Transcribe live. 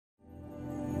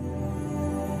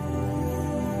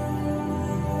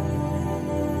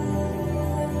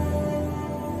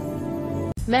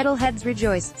Metalheads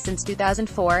rejoice. Since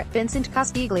 2004, Vincent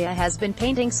Castiglia has been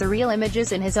painting surreal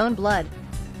images in his own blood.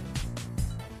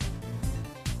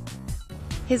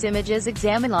 His images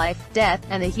examine life, death,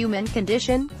 and the human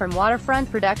condition. From Waterfront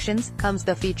Productions comes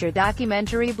the feature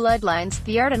documentary Bloodlines,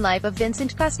 the art and life of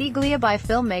Vincent Castiglia by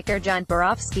filmmaker John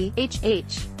Borowski,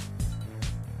 H.H.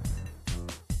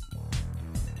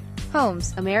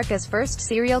 Holmes, America's first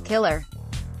serial killer.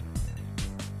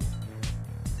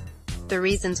 The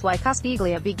reasons why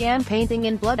Castiglia began painting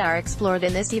in blood are explored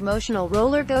in this emotional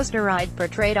roller coaster ride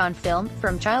portrayed on film.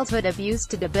 From childhood abuse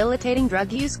to debilitating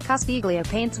drug use, Castiglia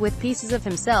paints with pieces of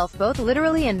himself both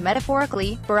literally and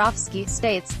metaphorically. Borowski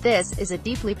states, "This is a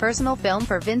deeply personal film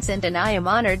for Vincent and I am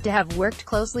honored to have worked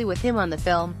closely with him on the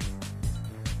film.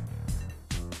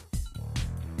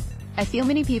 I feel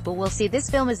many people will see this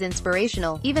film as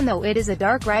inspirational, even though it is a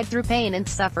dark ride through pain and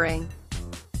suffering."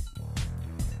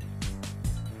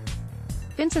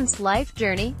 Vincent's life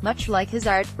journey, much like his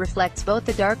art, reflects both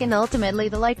the dark and ultimately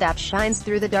the light that shines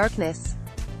through the darkness.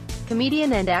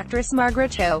 Comedian and actress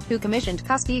Margaret Cho, who commissioned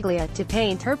Castiglia to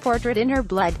paint her portrait in her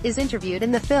blood, is interviewed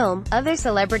in the film. Other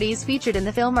celebrities featured in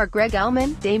the film are Greg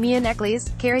Allman, Damian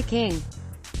Eccles, Carrie King,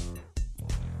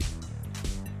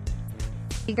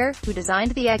 who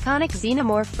designed the iconic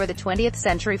xenomorph for the 20th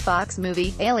Century Fox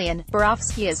movie, Alien.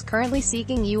 Borowski is currently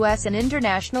seeking U.S. and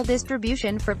international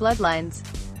distribution for Bloodlines.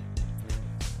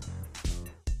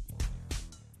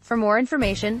 For more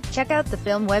information, check out the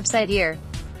film website here.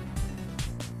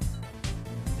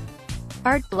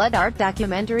 Blood Art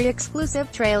documentary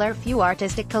exclusive trailer. Few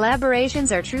artistic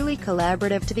collaborations are truly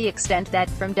collaborative to the extent that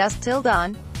From Dusk Till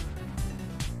Dawn.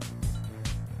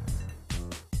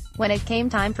 When it came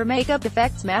time for makeup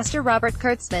effects master Robert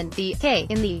Kurtzman, the K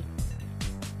in the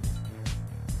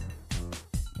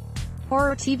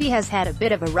horror TV has had a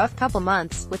bit of a rough couple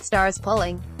months, with stars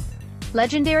pulling.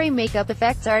 Legendary makeup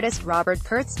effects artist Robert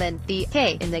Kurtzman, the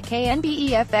K in the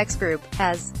KNBEFX group,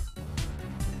 has